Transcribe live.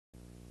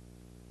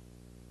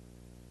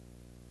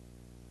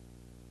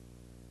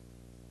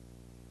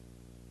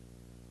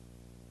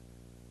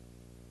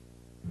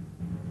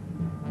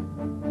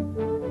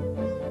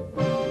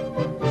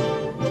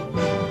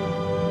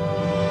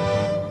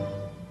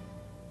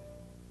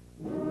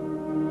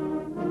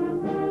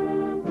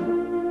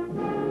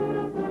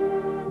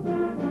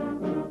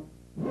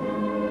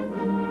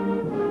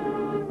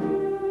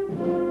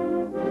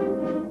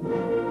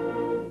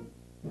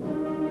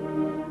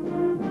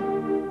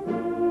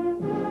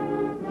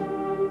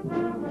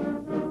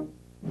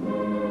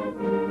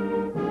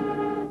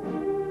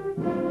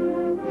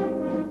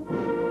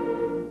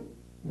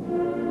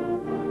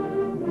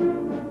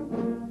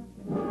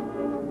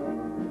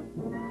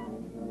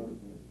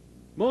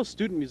Most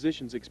student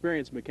musicians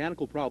experience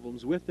mechanical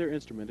problems with their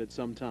instrument at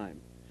some time.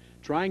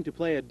 Trying to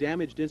play a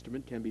damaged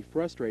instrument can be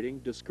frustrating,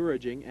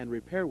 discouraging, and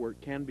repair work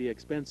can be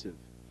expensive.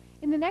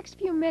 In the next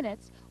few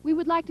minutes, we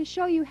would like to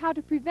show you how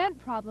to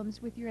prevent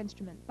problems with your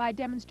instrument by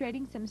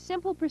demonstrating some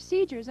simple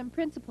procedures and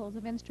principles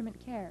of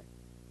instrument care.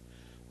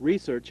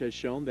 Research has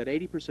shown that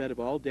 80% of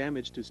all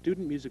damage to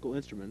student musical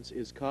instruments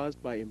is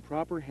caused by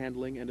improper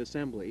handling and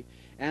assembly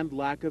and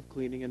lack of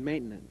cleaning and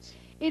maintenance.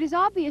 It is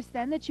obvious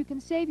then that you can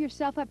save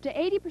yourself up to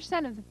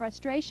 80% of the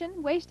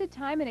frustration, wasted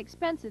time, and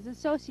expenses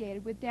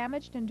associated with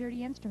damaged and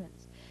dirty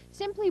instruments,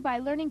 simply by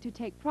learning to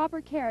take proper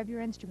care of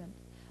your instrument,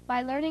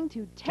 by learning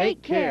to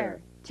take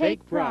care,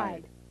 take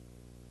pride.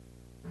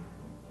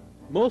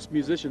 Most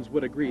musicians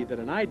would agree that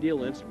an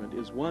ideal instrument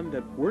is one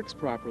that works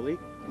properly,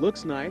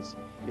 looks nice,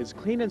 is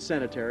clean and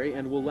sanitary,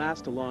 and will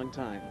last a long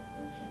time.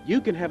 You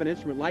can have an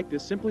instrument like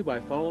this simply by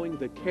following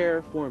the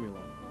CARE formula.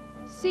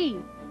 C.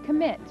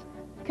 Commit.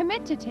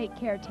 Commit to take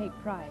care, take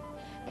pride.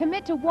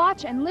 Commit to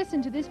watch and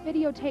listen to this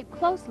videotape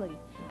closely,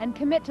 and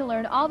commit to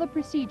learn all the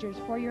procedures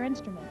for your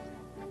instrument.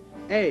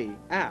 A.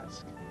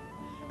 Ask.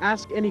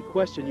 Ask any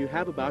question you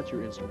have about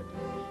your instrument.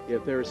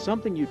 If there is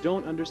something you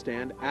don't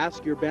understand,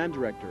 ask your band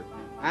director,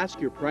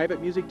 ask your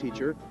private music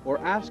teacher, or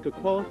ask a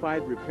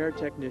qualified repair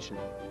technician.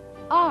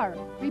 R.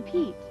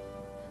 Repeat.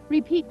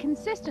 Repeat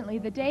consistently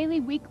the daily,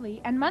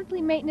 weekly, and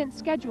monthly maintenance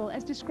schedule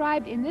as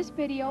described in this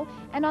video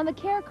and on the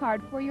care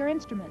card for your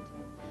instrument.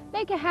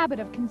 Make a habit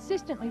of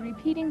consistently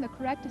repeating the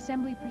correct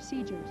assembly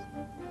procedures.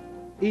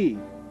 E.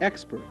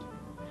 Expert.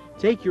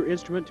 Take your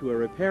instrument to a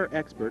repair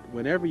expert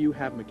whenever you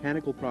have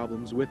mechanical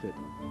problems with it.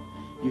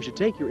 You should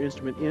take your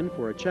instrument in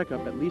for a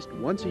checkup at least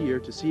once a year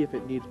to see if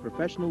it needs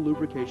professional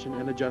lubrication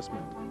and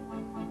adjustment.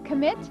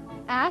 Commit,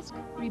 ask,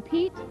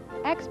 repeat,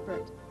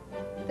 expert.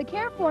 The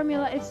CARE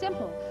formula is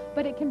simple,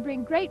 but it can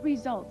bring great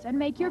results and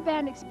make your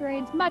band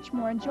experience much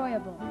more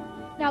enjoyable.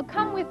 Now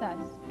come with us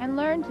and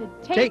learn to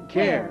take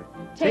care,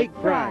 take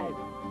pride.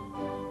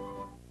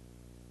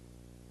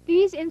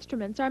 These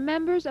instruments are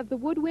members of the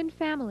woodwind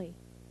family.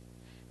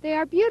 They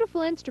are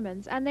beautiful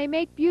instruments and they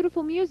make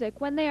beautiful music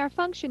when they are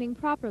functioning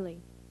properly.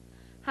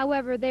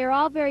 However, they are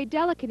all very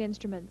delicate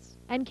instruments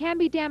and can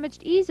be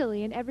damaged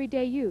easily in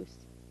everyday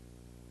use.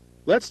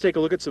 Let's take a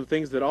look at some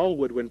things that all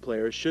woodwind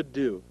players should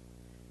do.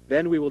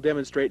 Then we will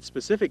demonstrate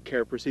specific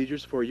care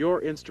procedures for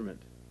your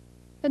instrument.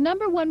 The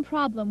number one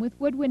problem with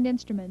woodwind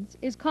instruments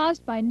is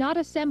caused by not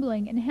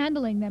assembling and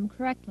handling them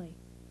correctly.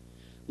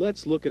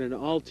 Let's look at an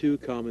all too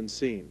common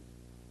scene.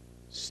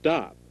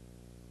 Stop.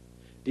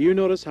 Do you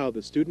notice how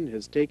the student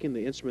has taken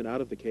the instrument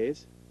out of the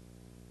case?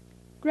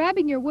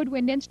 Grabbing your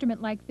woodwind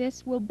instrument like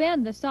this will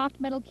bend the soft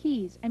metal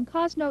keys and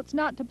cause notes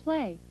not to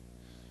play.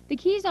 The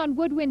keys on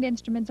woodwind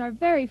instruments are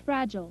very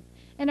fragile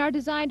and are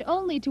designed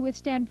only to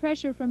withstand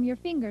pressure from your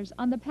fingers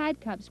on the pad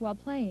cups while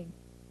playing.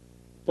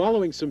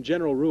 Following some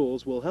general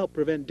rules will help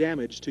prevent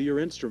damage to your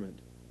instrument.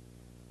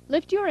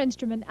 Lift your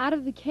instrument out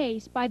of the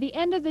case by the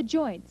end of the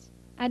joints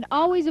and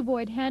always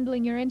avoid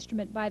handling your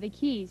instrument by the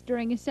keys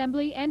during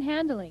assembly and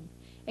handling,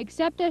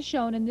 except as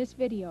shown in this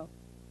video.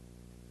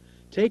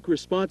 Take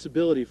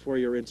responsibility for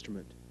your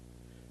instrument.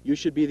 You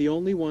should be the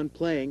only one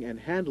playing and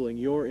handling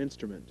your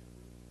instrument.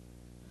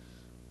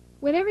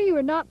 Whenever you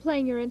are not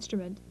playing your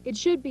instrument, it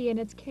should be in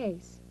its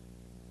case.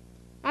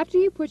 After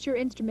you put your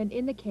instrument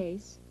in the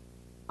case,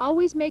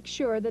 always make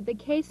sure that the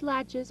case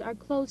latches are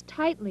closed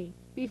tightly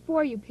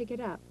before you pick it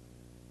up.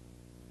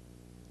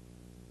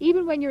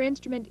 Even when your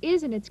instrument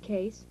is in its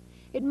case,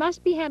 it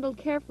must be handled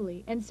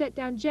carefully and set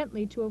down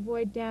gently to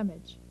avoid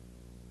damage.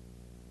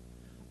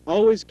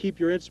 Always keep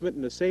your instrument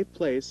in a safe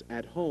place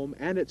at home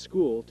and at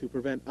school to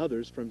prevent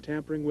others from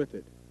tampering with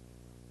it.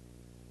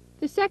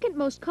 The second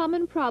most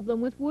common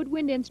problem with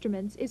woodwind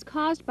instruments is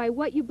caused by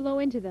what you blow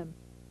into them.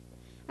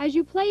 As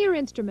you play your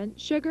instrument,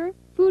 sugar,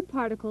 food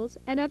particles,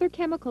 and other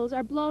chemicals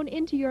are blown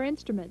into your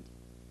instrument.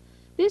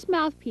 This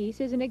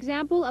mouthpiece is an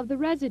example of the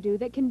residue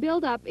that can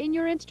build up in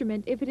your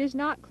instrument if it is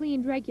not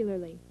cleaned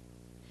regularly.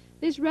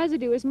 This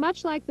residue is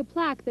much like the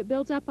plaque that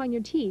builds up on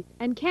your teeth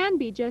and can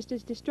be just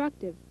as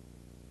destructive.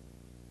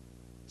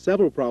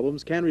 Several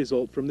problems can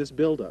result from this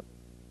buildup.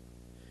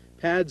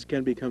 Pads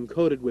can become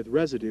coated with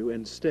residue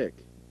and stick.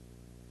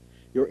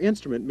 Your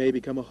instrument may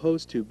become a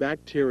host to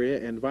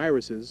bacteria and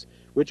viruses,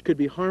 which could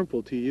be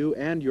harmful to you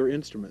and your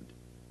instrument.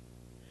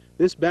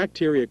 This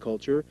bacteria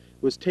culture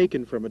was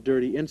taken from a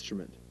dirty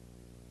instrument.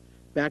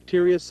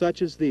 Bacteria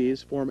such as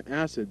these form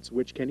acids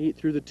which can eat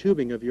through the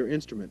tubing of your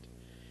instrument,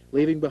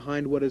 leaving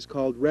behind what is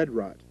called red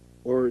rot,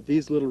 or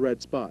these little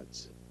red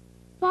spots.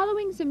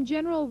 Following some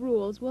general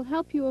rules will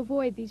help you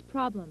avoid these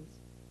problems.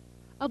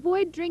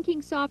 Avoid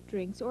drinking soft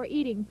drinks or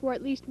eating for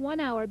at least 1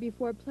 hour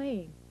before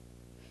playing.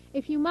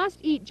 If you must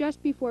eat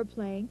just before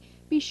playing,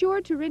 be sure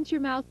to rinse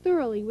your mouth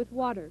thoroughly with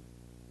water.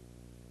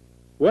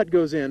 What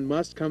goes in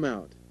must come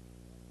out.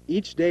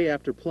 Each day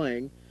after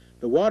playing,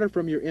 the water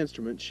from your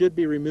instrument should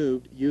be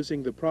removed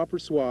using the proper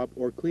swab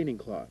or cleaning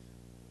cloth.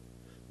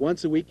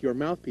 Once a week, your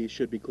mouthpiece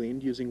should be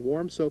cleaned using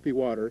warm soapy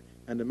water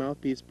and a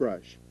mouthpiece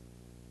brush.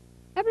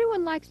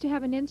 Everyone likes to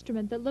have an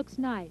instrument that looks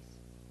nice.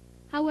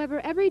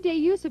 However, everyday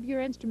use of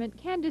your instrument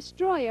can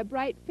destroy a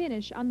bright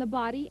finish on the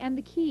body and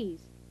the keys.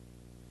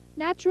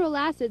 Natural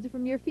acids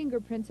from your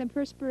fingerprints and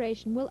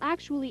perspiration will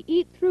actually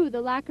eat through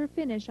the lacquer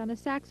finish on a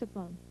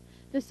saxophone,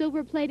 the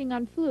silver plating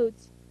on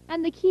flutes,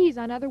 and the keys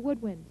on other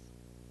woodwinds.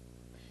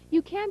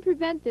 You can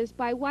prevent this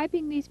by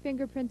wiping these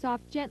fingerprints off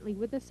gently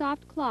with a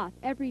soft cloth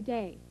every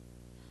day.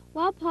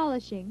 While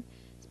polishing,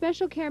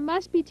 special care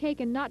must be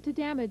taken not to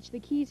damage the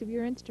keys of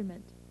your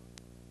instrument.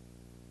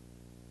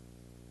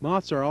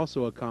 Moths are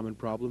also a common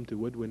problem to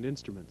woodwind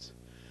instruments.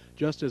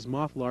 Just as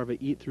moth larvae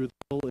eat through the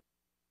hole,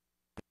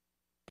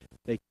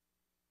 they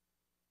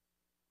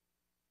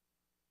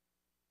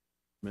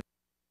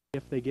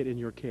if they get in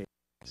your case.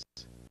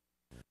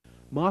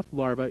 Moth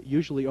larvae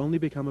usually only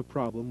become a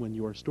problem when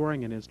you are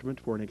storing an instrument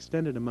for an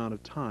extended amount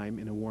of time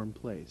in a warm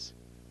place.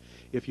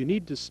 If you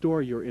need to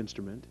store your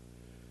instrument,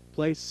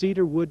 place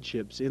cedar wood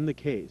chips in the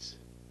case.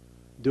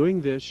 Doing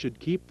this should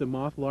keep the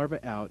moth larvae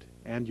out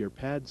and your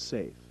pads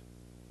safe.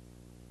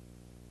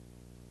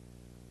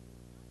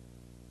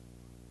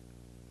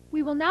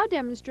 We will now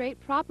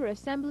demonstrate proper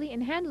assembly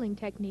and handling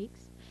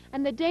techniques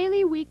and the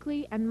daily,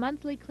 weekly, and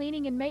monthly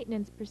cleaning and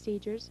maintenance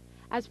procedures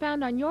as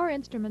found on your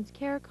instrument's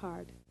care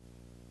card.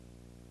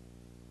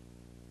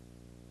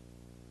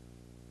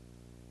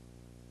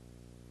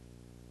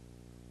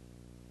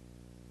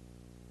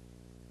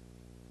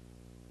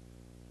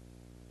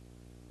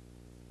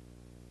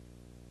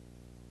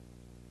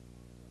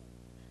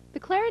 The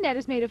clarinet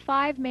is made of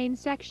 5 main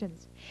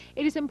sections.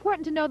 It is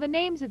important to know the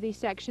names of these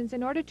sections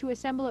in order to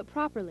assemble it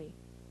properly.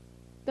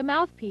 The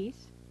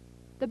mouthpiece,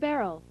 the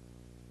barrel,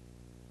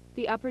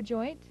 the upper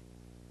joint,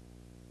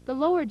 the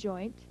lower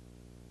joint,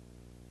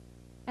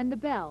 and the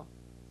bell.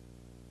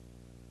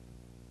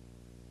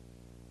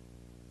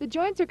 The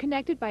joints are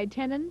connected by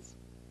tenons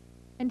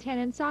and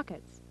tenon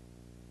sockets.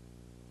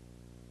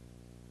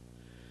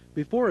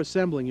 Before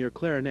assembling your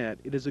clarinet,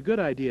 it is a good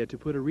idea to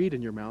put a reed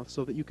in your mouth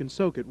so that you can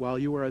soak it while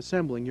you are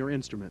assembling your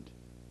instrument.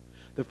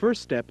 The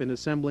first step in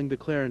assembling the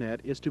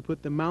clarinet is to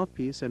put the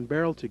mouthpiece and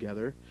barrel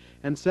together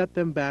and set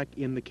them back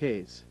in the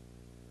case.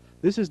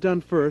 This is done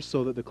first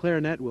so that the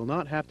clarinet will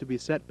not have to be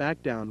set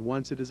back down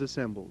once it is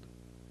assembled.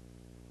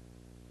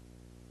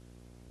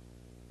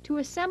 To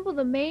assemble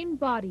the main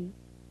body,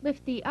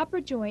 lift the upper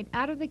joint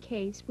out of the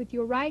case with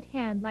your right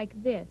hand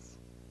like this.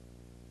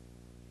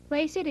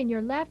 Place it in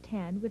your left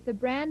hand with the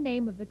brand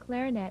name of the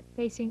clarinet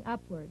facing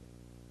upward.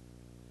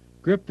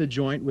 Grip the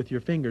joint with your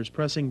fingers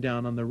pressing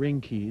down on the ring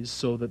keys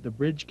so that the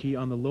bridge key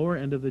on the lower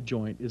end of the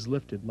joint is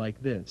lifted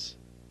like this.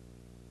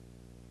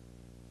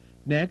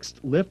 Next,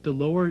 lift the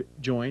lower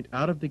joint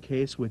out of the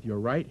case with your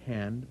right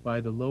hand by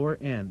the lower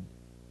end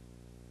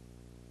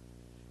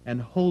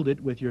and hold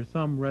it with your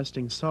thumb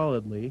resting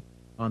solidly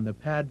on the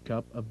pad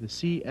cup of the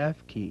CF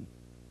key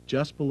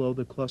just below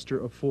the cluster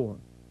of 4,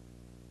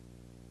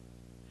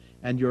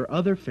 and your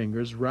other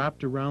fingers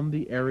wrapped around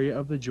the area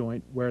of the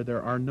joint where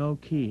there are no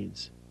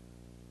keys.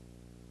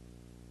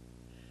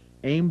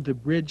 Aim the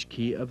bridge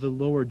key of the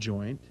lower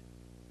joint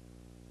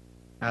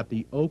at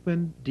the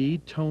open D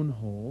tone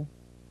hole.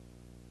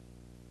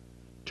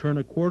 Turn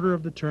a quarter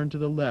of the turn to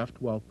the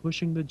left while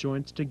pushing the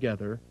joints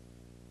together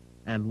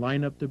and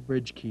line up the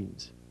bridge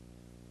keys.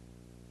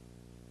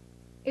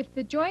 If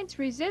the joints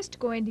resist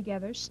going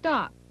together,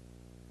 stop.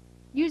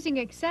 Using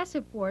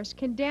excessive force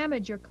can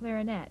damage your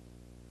clarinet.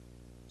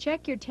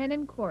 Check your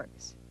tenon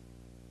corks.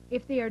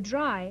 If they are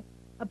dry,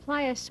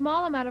 apply a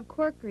small amount of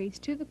cork grease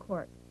to the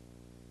cork.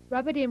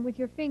 Rub it in with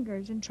your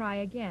fingers and try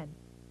again.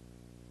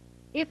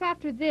 If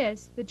after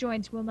this the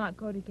joints will not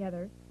go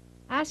together,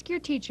 ask your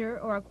teacher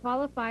or a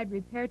qualified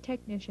repair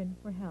technician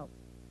for help.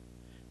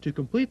 To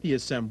complete the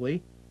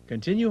assembly,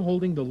 continue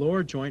holding the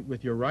lower joint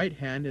with your right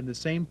hand in the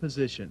same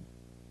position,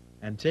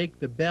 and take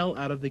the bell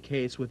out of the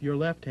case with your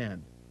left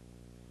hand.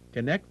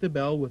 Connect the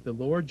bell with the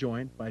lower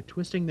joint by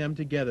twisting them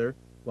together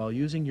while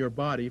using your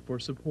body for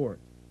support.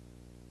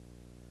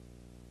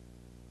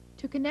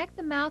 To connect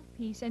the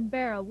mouthpiece and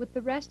barrel with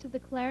the rest of the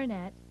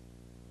clarinet,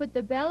 put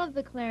the bell of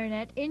the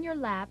clarinet in your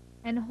lap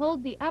and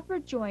hold the upper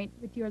joint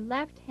with your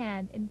left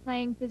hand in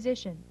playing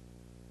position,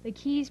 the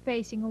keys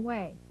facing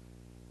away.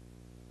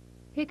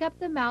 Pick up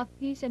the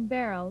mouthpiece and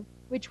barrel,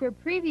 which were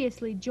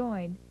previously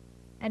joined,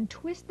 and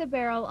twist the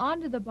barrel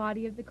onto the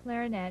body of the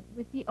clarinet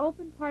with the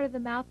open part of the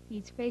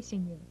mouthpiece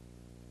facing you.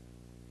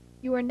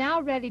 You are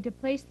now ready to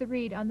place the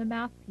reed on the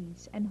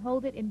mouthpiece and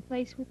hold it in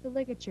place with the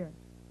ligature.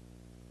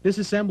 This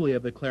assembly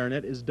of the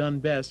clarinet is done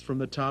best from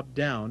the top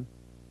down,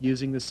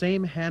 using the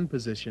same hand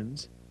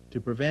positions to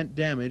prevent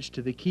damage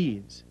to the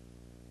keys.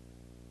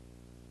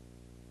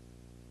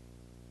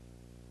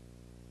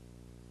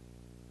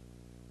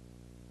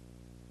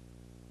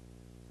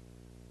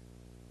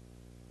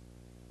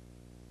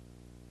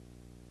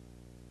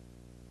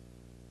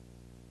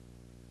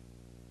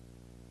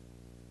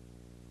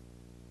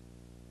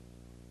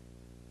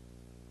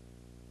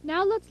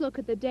 Now let's look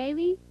at the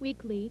daily,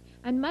 weekly,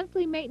 and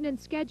monthly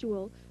maintenance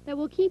schedule that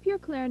will keep your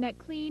clarinet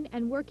clean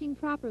and working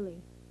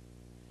properly.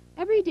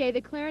 Every day the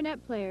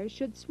clarinet players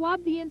should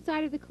swab the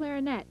inside of the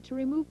clarinet to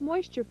remove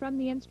moisture from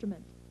the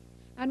instrument,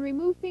 and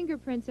remove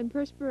fingerprints and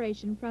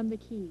perspiration from the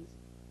keys.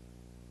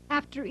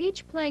 After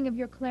each playing of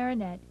your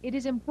clarinet, it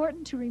is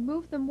important to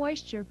remove the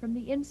moisture from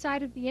the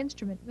inside of the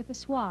instrument with a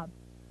swab.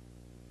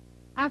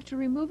 After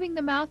removing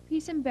the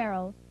mouthpiece and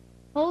barrel,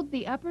 hold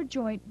the upper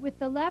joint with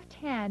the left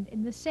hand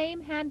in the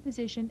same hand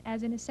position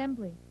as in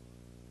assembly.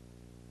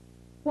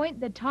 Point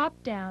the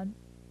top down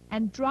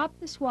and drop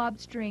the swab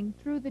string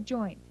through the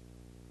joint.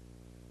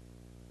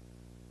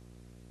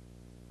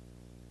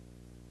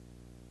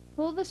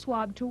 Pull the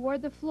swab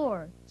toward the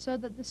floor so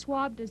that the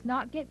swab does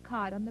not get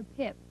caught on the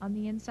pip on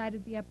the inside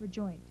of the upper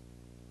joint.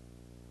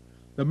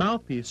 The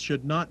mouthpiece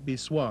should not be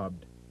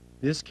swabbed.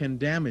 This can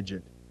damage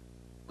it.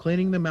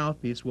 Cleaning the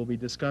mouthpiece will be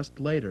discussed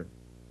later.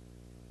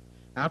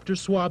 After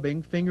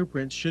swabbing,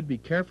 fingerprints should be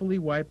carefully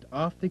wiped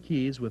off the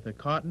keys with a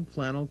cotton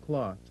flannel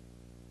cloth.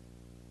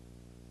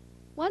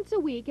 Once a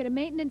week at a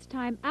maintenance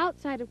time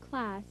outside of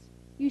class,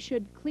 you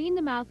should clean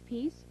the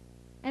mouthpiece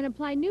and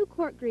apply new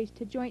cork grease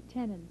to joint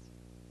tenons.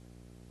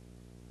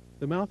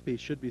 The mouthpiece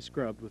should be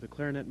scrubbed with a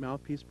clarinet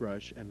mouthpiece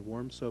brush and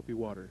warm soapy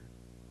water.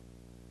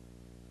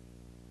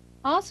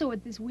 Also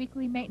at this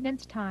weekly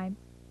maintenance time,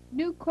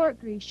 new cork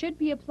grease should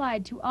be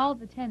applied to all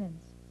the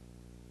tenons.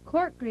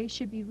 Cork grease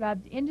should be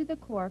rubbed into the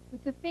cork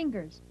with the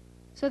fingers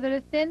so that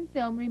a thin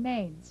film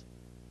remains.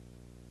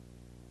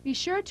 Be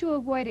sure to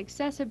avoid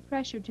excessive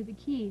pressure to the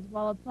keys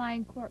while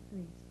applying cork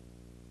grease.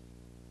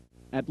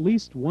 At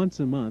least once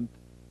a month,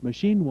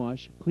 machine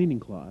wash cleaning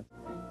cloth.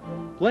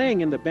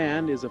 Playing in the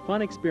band is a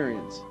fun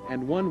experience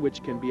and one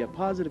which can be a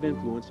positive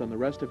influence on the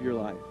rest of your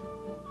life.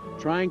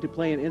 Trying to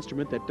play an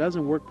instrument that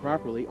doesn't work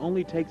properly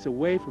only takes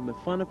away from the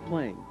fun of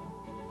playing.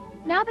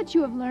 Now that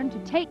you have learned to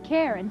take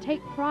care and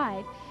take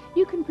pride,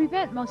 you can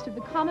prevent most of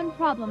the common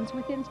problems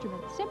with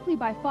instruments simply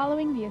by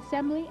following the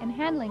assembly and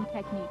handling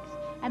techniques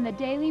and the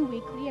daily,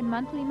 weekly, and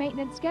monthly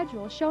maintenance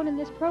schedule shown in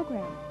this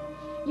program.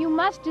 You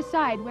must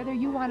decide whether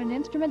you want an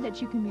instrument that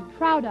you can be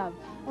proud of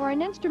or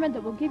an instrument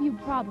that will give you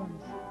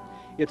problems.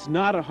 It's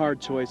not a hard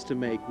choice to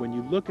make when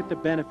you look at the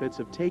benefits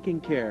of taking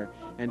care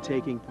and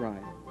taking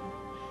pride.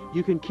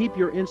 You can keep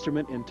your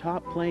instrument in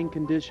top playing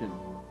condition,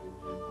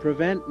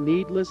 prevent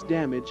needless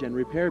damage and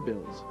repair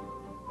bills,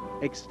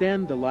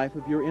 extend the life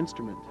of your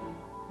instrument,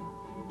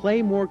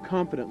 play more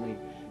confidently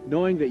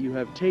knowing that you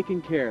have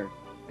taken care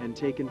and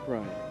taken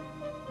pride.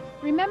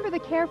 Remember the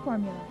CARE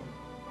formula.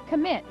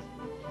 Commit.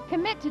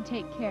 Commit to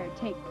take care,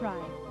 take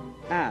pride.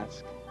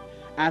 Ask.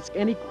 Ask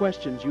any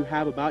questions you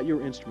have about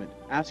your instrument.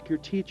 Ask your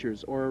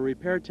teachers or a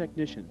repair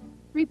technician.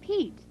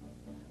 Repeat.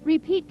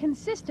 Repeat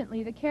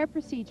consistently the CARE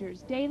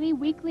procedures, daily,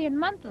 weekly, and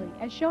monthly,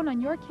 as shown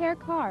on your CARE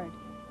card.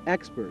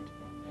 Expert.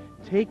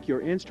 Take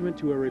your instrument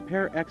to a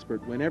repair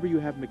expert whenever you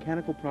have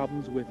mechanical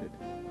problems with it.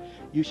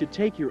 You should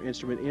take your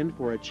instrument in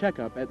for a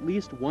checkup at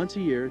least once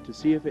a year to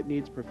see if it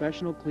needs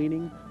professional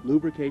cleaning,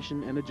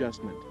 lubrication, and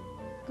adjustment.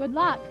 Good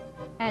luck,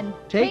 and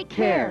Take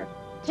care.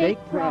 Take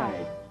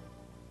pride.